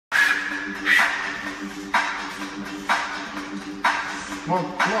Come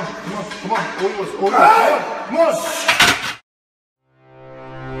on, come on, come on, come on, almost, come on, come on!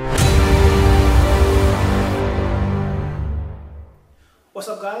 What's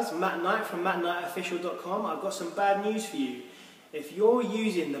up guys, Matt Knight from mattknightofficial.com. I've got some bad news for you. If you're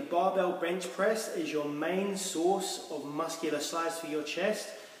using the barbell bench press as your main source of muscular size for your chest,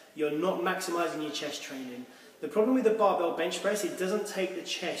 you're not maximising your chest training. The problem with the barbell bench press, it doesn't take the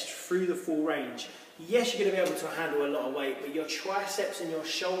chest through the full range. Yes, you're going to be able to handle a lot of weight, but your triceps and your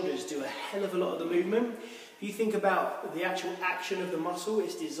shoulders do a hell of a lot of the movement. If you think about the actual action of the muscle,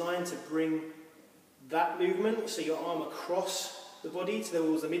 it's designed to bring that movement, so your arm across the body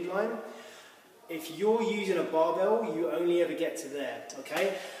towards the midline. If you're using a barbell, you only ever get to there,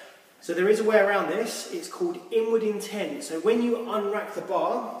 okay? So there is a way around this. It's called inward intent. So when you unrack the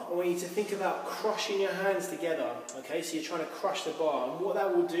bar, I want you to think about crushing your hands together, okay? So you're trying to crush the bar, and what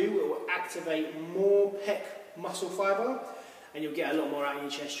that will do, it will activate more pec muscle fiber, and you'll get a lot more out of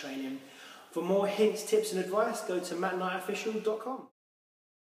your chest training. For more hints, tips and advice, go to mattknightofficial.com.